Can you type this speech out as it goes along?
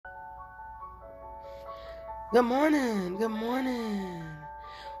Good morning. Good morning.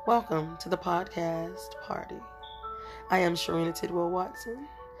 Welcome to the podcast party. I am Sharina Tidwell Watson,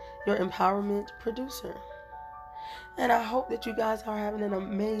 your empowerment producer. And I hope that you guys are having an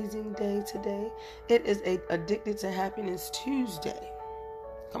amazing day today. It is a Addicted to Happiness Tuesday.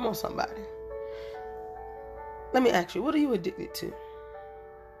 Come on, somebody. Let me ask you, what are you addicted to?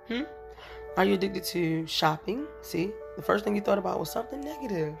 Are you addicted to shopping? See, the first thing you thought about was something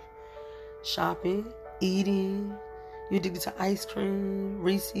negative. Shopping, eating. You addicted to ice cream,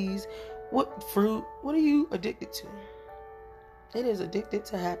 Reese's, what fruit? What are you addicted to? It is Addicted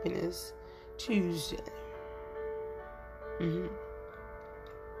to Happiness Tuesday.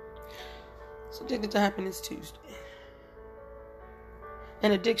 It's Addicted to Happiness Tuesday.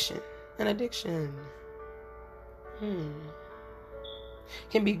 An addiction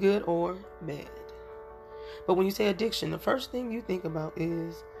can be good or bad. But when you say addiction, the first thing you think about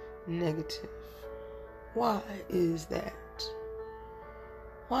is negative. Why is that?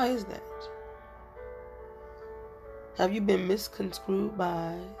 Why is that? Have you been misconstrued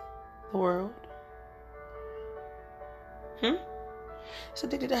by the world? It's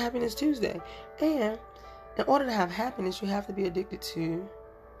Addicted to Happiness Tuesday. And in order to have happiness, you have to be addicted to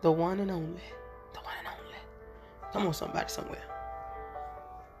the one and only. The one and only. Come on, somebody somewhere.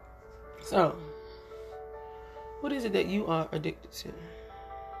 So, what is it that you are addicted to?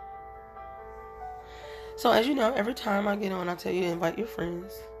 So, as you know, every time I get on, I tell you to invite your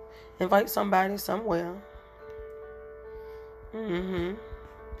friends. Invite somebody somewhere. And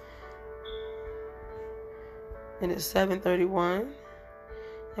it's 7:31.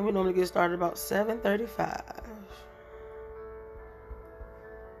 And we normally get started about 7:35.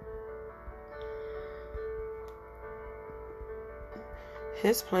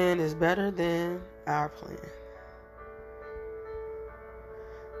 His plan is better than our plan.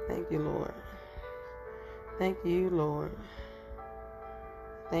 Thank you, Lord. Thank you, Lord.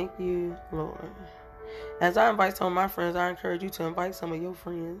 Thank you, Lord. As I invite some of my friends, I encourage you to invite some of your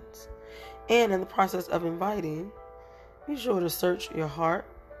friends. And in the process of inviting, be sure to search your heart.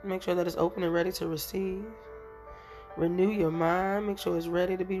 Make sure that it's open and ready to receive. Renew your mind. Make sure it's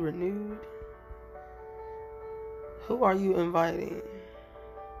ready to be renewed. Who are you inviting?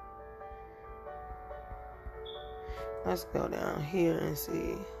 Let's go down here and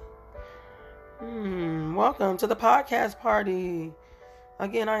see. Welcome to the podcast party.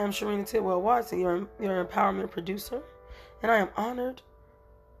 Again, I am Sharina Tidwell Watson, your empowerment producer, and I am honored,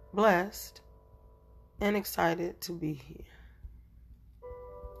 blessed, and excited to be here.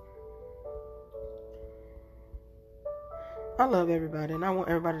 I love everybody, and I want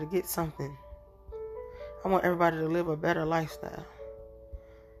everybody to get something. I want everybody to live a better lifestyle.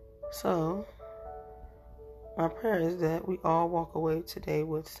 So, my prayer is that we all walk away today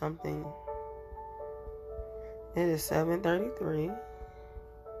with something. It is 7:33.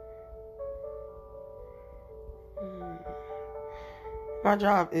 My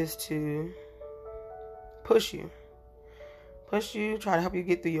job is to push you, try to help you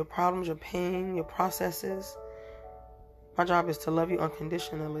get through your problems, your pain, your processes. My job is to love you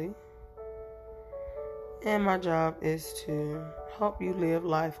unconditionally. And my job is to help you live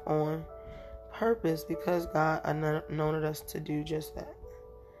life on purpose because God anointed us to do just that.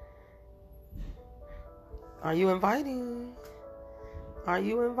 Are you inviting? Are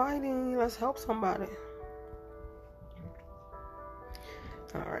you inviting? Let's help somebody.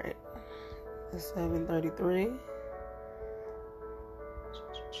 All right. It's 7:33.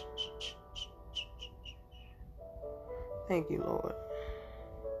 Thank you, Lord.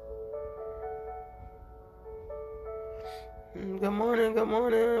 Good morning. Good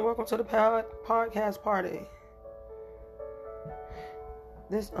morning. Welcome to the podcast party.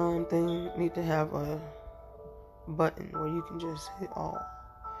 This thing need to have a button where you can just hit all.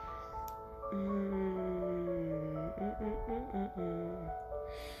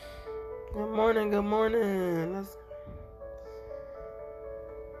 Good morning. Good morning.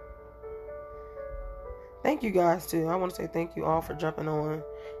 Thank you guys too. I want to say thank you all for jumping on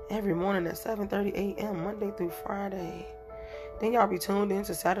every morning at 7:30 a.m. Monday through Friday. Then y'all be tuned in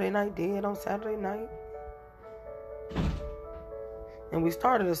to Saturday Night Dead on Saturday night. And we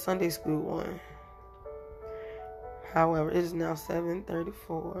started a Sunday school one. However, it is now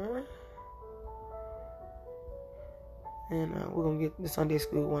 7:34. And we're going to get the Sunday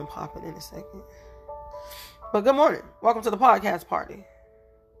school one popping in a second. But good morning. Welcome to the podcast party.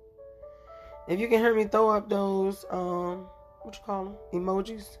 If you can hear me throw up those, what you call them?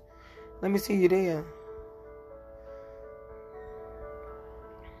 Emojis. Let me see you there.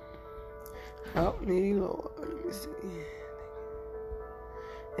 Help me, Lord. Let me see.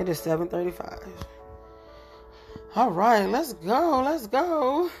 It is 7:35. All right, let's go. Let's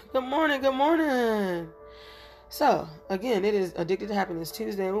go. Good morning. Good morning. So, again, it is Addicted to Happiness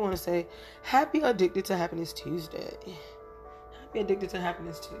Tuesday. We want to say Happy Addicted to Happiness Tuesday. Happy Addicted to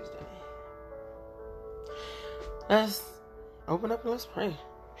Happiness Tuesday. Let's open up and let's pray.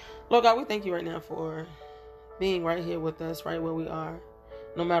 Lord God, we thank you right now for being right here with us, right where we are,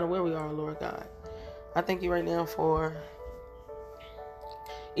 no matter where we are, Lord God. I thank you right now for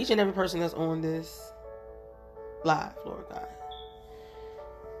each and every person that's on this live, Lord God.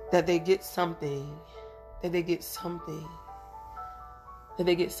 That they get something. That they get something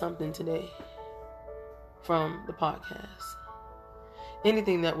today from the podcast.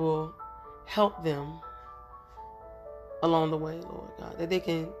 Anything that will help them along the way, Lord God. That they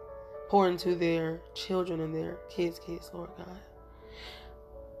can pour into their children and their kids, Lord God.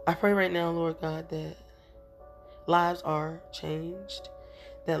 I pray right now, Lord God, that lives are changed.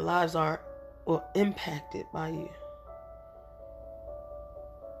 That lives are impacted by you.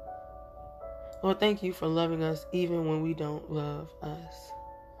 Lord, thank you for loving us even when we don't love us.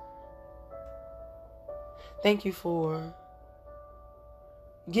 Thank you for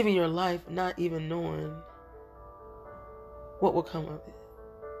giving your life not even knowing what will come of it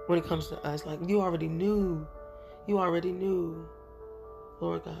when it comes to us. Like you already knew, Lord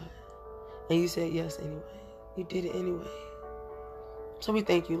God. And you said yes anyway. You did it anyway. So we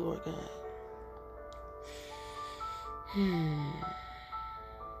thank you, Lord God.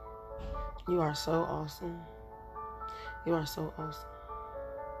 You are so awesome. You are so awesome.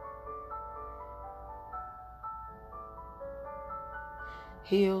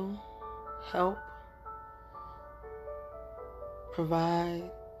 Heal, help, provide,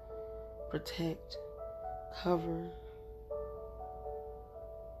 protect, cover.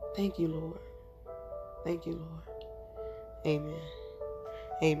 Thank you, Lord. Thank you, Lord. Amen.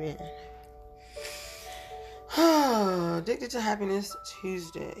 Amen. Addicted to Happiness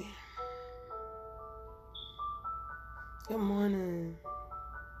Tuesday. Good morning.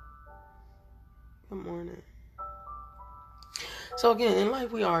 Good morning. So again, in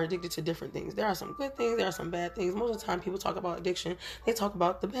life we are addicted to different things. There are some good things, there are some bad things. Most of the time people talk about addiction, they talk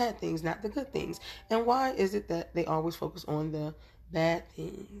about the bad things, not the good things. And why is it that they always focus on the bad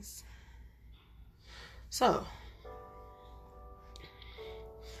things? So,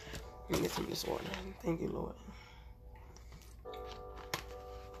 let me get some of this water. Thank you, Lord.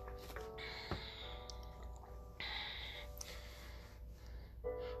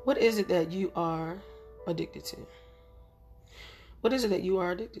 What is it that you are addicted to? What is it that you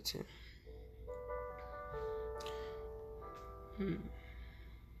are addicted to?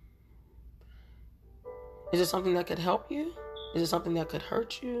 Is it something that could help you? Is it something that could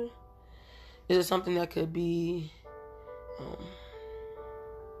hurt you? Is it something that could be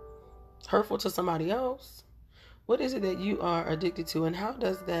hurtful to somebody else? What is it that you are addicted to, and how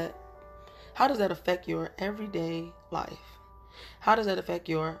does that affect your everyday life? How does that affect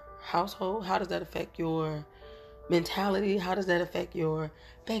your household? How does that affect your mentality? How does that affect your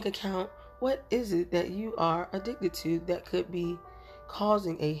bank account? What is it that you are addicted to that could be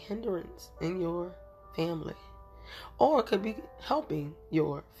causing a hindrance in your family, or could be helping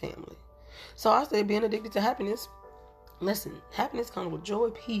your family? So I say, being addicted to happiness. Listen, happiness comes with joy,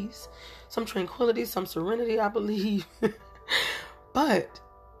 peace, some tranquility, some serenity, I believe. But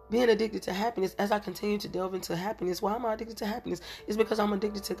being addicted to happiness, as I continue to delve into happiness, why am I addicted to happiness? It's because I'm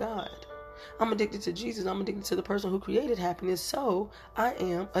addicted to God. I'm addicted to Jesus. I'm addicted to the person who created happiness. So I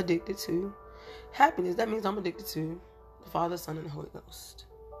am addicted to happiness. That means I'm addicted to the Father, Son, and the Holy Ghost.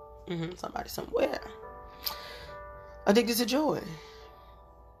 Somebody somewhere. Addicted to joy.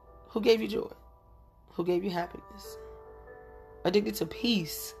 Who gave you joy? Who gave you happiness? Addicted to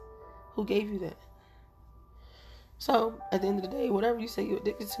peace. Who gave you that? So, at the end of the day, whatever you say you're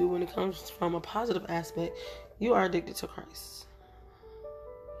addicted to, when it comes from a positive aspect, you are addicted to Christ.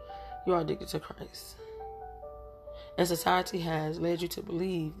 You are addicted to Christ. And society has led you to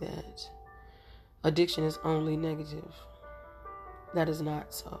believe that addiction is only negative. That is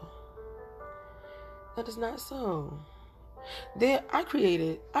not so. That is not so. I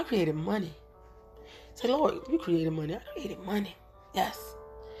created money. Say, Lord, you created money. I created money. Yes.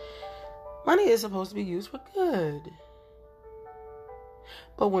 Money is supposed to be used for good.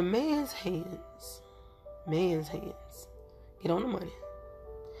 But when man's hands get on the money,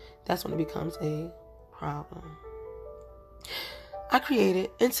 that's when it becomes a problem. I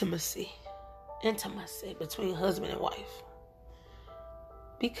created intimacy between husband and wife,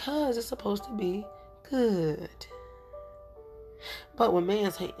 because it's supposed to be good. But when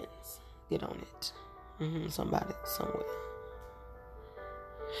man's hands get on it, somebody, somewhere.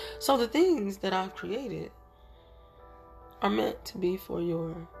 So the things that I've created are meant to be for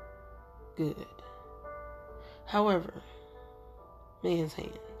your good. However, man's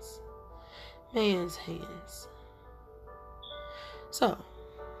hands. So,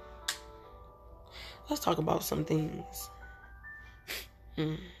 let's talk about some things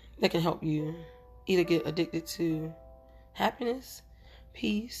that can help you either get addicted to happiness,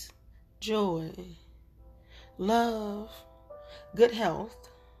 peace, joy, love, good health.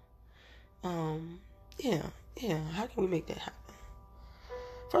 How can we make that happen?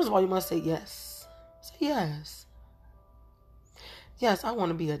 First of all, you must say yes. Say yes. Yes, I want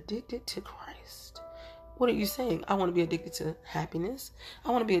to be addicted to Christ. What are you saying? I want to be addicted to happiness.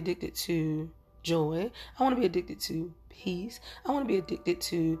 I want to be addicted to joy. I want to be addicted to peace. I want to be addicted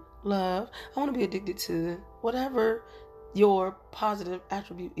to love. I want to be addicted to whatever your positive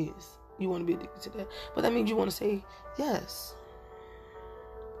attribute is. You want to be addicted to that. But that means you want to say yes.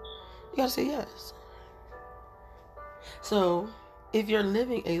 You got to say yes. So, if you're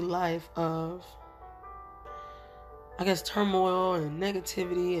living a life of, turmoil and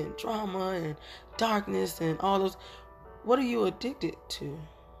negativity and drama and darkness and all those, what are you addicted to?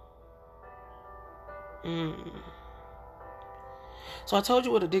 So I told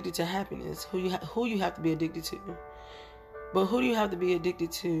you what addicted to happiness, who you have to be addicted to. But who do you have to be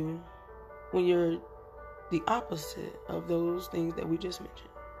addicted to when you're the opposite of those things that we just mentioned?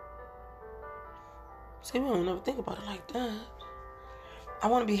 See, we don't ever think about it like that. I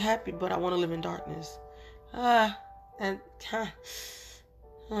want to be happy, but I want to live in darkness. I don't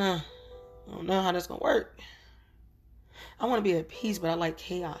know how that's going to work. I want to be at peace, but I like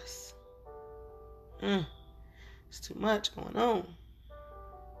chaos. It's too much going on.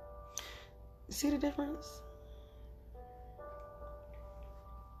 You see the difference?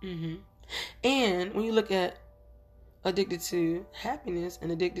 And when you look at addicted to happiness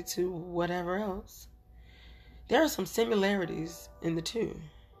and addicted to whatever else, there are some similarities in the two.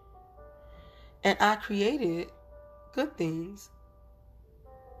 And I created good things,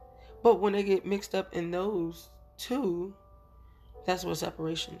 but when they get mixed up in those two, that's where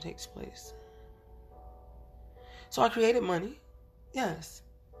separation takes place. So I created money, yes.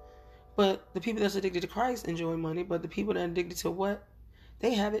 But the people that's addicted to Christ enjoy money, but the people that are addicted to what?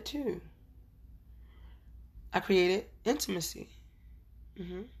 They have it too. I created intimacy.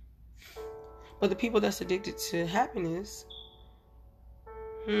 But the people that's addicted to happiness,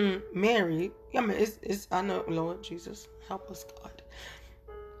 married, I know, Lord Jesus, help us, God.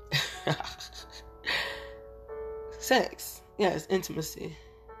 Sex, yes, intimacy,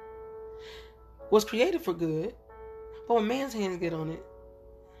 was created for good, but when man's hands get on it,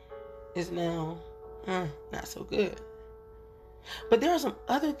 it's now not so good. But there are some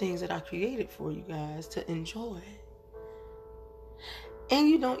other things that I created for you guys to enjoy. And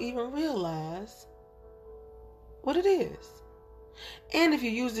you don't even realize what it is. And if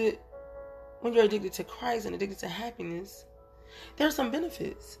you use it when you're addicted to Christ and addicted to happiness, there are some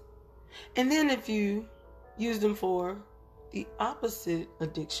benefits. And then if you use them for the opposite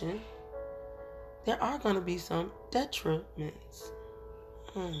addiction, there are going to be some detriments.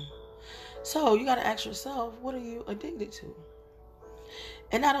 So you got to ask yourself, what are you addicted to?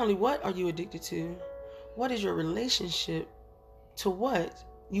 And not only what are you addicted to, what is your relationship to what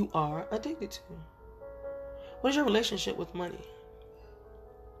you are addicted to? What is your relationship with money?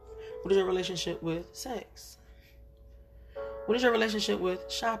 What is your relationship with sex? What is your relationship with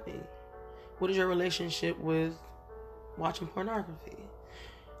shopping? What is your relationship with watching pornography?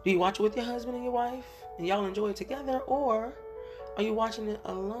 Do you watch it with your husband and your wife and y'all enjoy it together, or are you watching it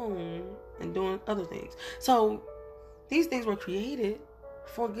alone and doing other things? So these things were created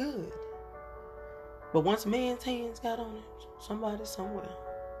for good. But once man's hands got on it, somebody somewhere.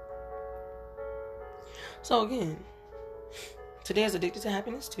 So again, today is Addicted to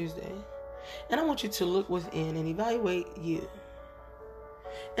Happiness Tuesday. And I want you to look within and evaluate you.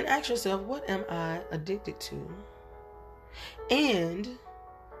 And ask yourself, what am I addicted to? And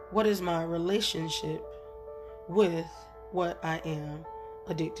what is my relationship with what I am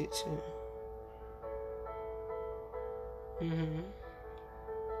addicted to?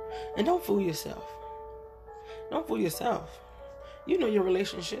 And don't fool yourself. Don't fool yourself. You know your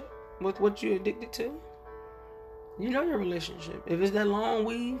relationship with what you're addicted to. You know your relationship. If it's that long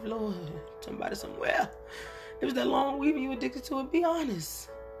weave, Lord, somebody somewhere. If it's that long weave and you're addicted to it, be honest.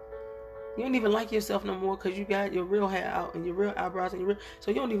 You don't even like yourself no more because you got your real hair out and your real eyebrows and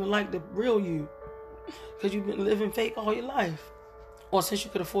so you don't even like the real you because you've been living fake all your life. Or since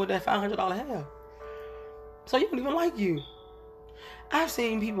you could afford that $500 hair. So you don't even like you. I've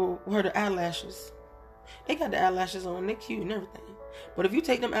seen people wear the eyelashes. They got the eyelashes on, they're cute and everything. But if you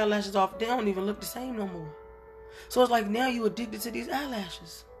take them eyelashes off, they don't even look the same no more. So it's like now you addicted to these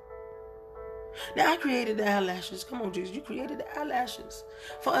eyelashes. Now I created the eyelashes. Come on, Jesus. You created the eyelashes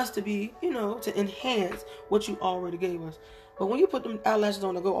for us to be, to enhance what you already gave us. But when you put them eyelashes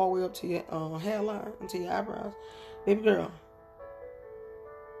on to go all the way up to your hairline and to your eyebrows, baby girl,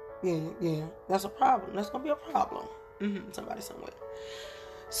 yeah, that's a problem. That's going to be a problem. Somebody somewhere.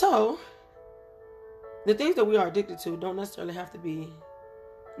 So, the things that we are addicted to don't necessarily have to be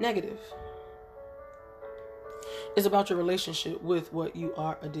negative. It's about your relationship with what you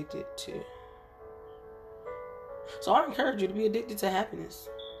are addicted to. So I encourage you to be addicted to happiness.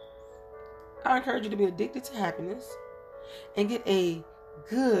 I encourage you to be addicted to happiness and get a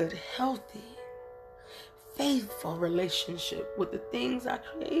good, healthy, faithful relationship with the things I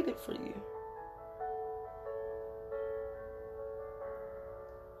created for you.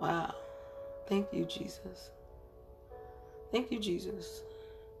 Wow. Thank you, Jesus. Thank you, Jesus.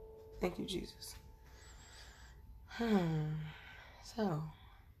 Thank you, Jesus. So,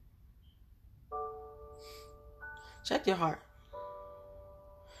 check your heart.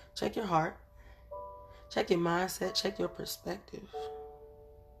 Check your heart. Check your mindset. Check your perspective.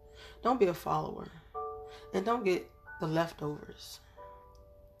 Don't be a follower. And don't get the leftovers.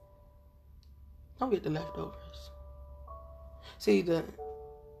 Don't get the leftovers. See, the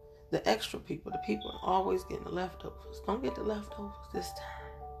extra people, the people always getting the leftovers. Don't get the leftovers this time.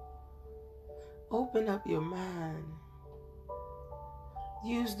 Open up your mind.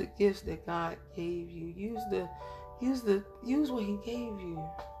 Use the gifts that God gave you. Use what He gave you.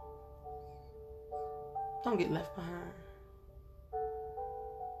 Don't get left behind.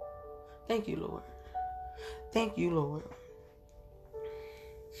 Thank you, Lord. Thank you, Lord.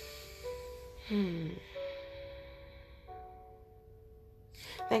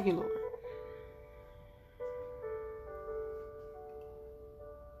 Thank you, Lord.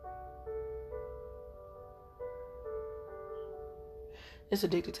 It's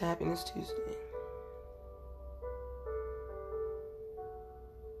Addicted to Happiness Tuesday.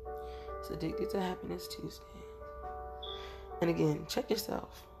 It's Addicted to Happiness Tuesday. And again, check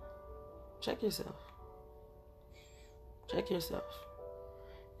yourself. Check yourself. Check yourself.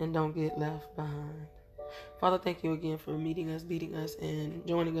 And don't get left behind. Father, thank you again for meeting us, beating us, and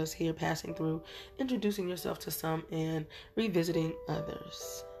joining us here, passing through, introducing yourself to some, and revisiting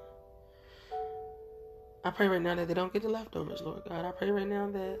others. I pray right now that they don't get the leftovers, Lord God. I pray right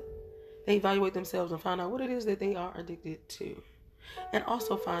now that they evaluate themselves and find out what it is that they are addicted to. And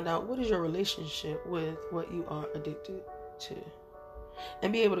also find out what is your relationship with what you are addicted to.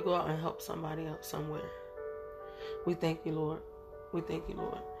 And be able to go out and help somebody else somewhere. We thank you, Lord. We thank you,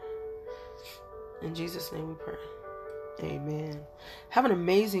 Lord. In Jesus' name we pray. Amen. Have an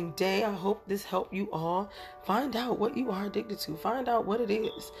amazing day. I hope this helped you all. Find out what you are addicted to. Find out what it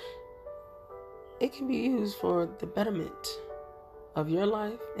is. It can be used for the betterment of your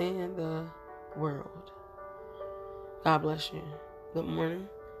life and the world. God bless you. Good morning.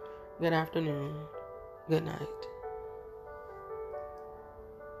 Good afternoon. Good night.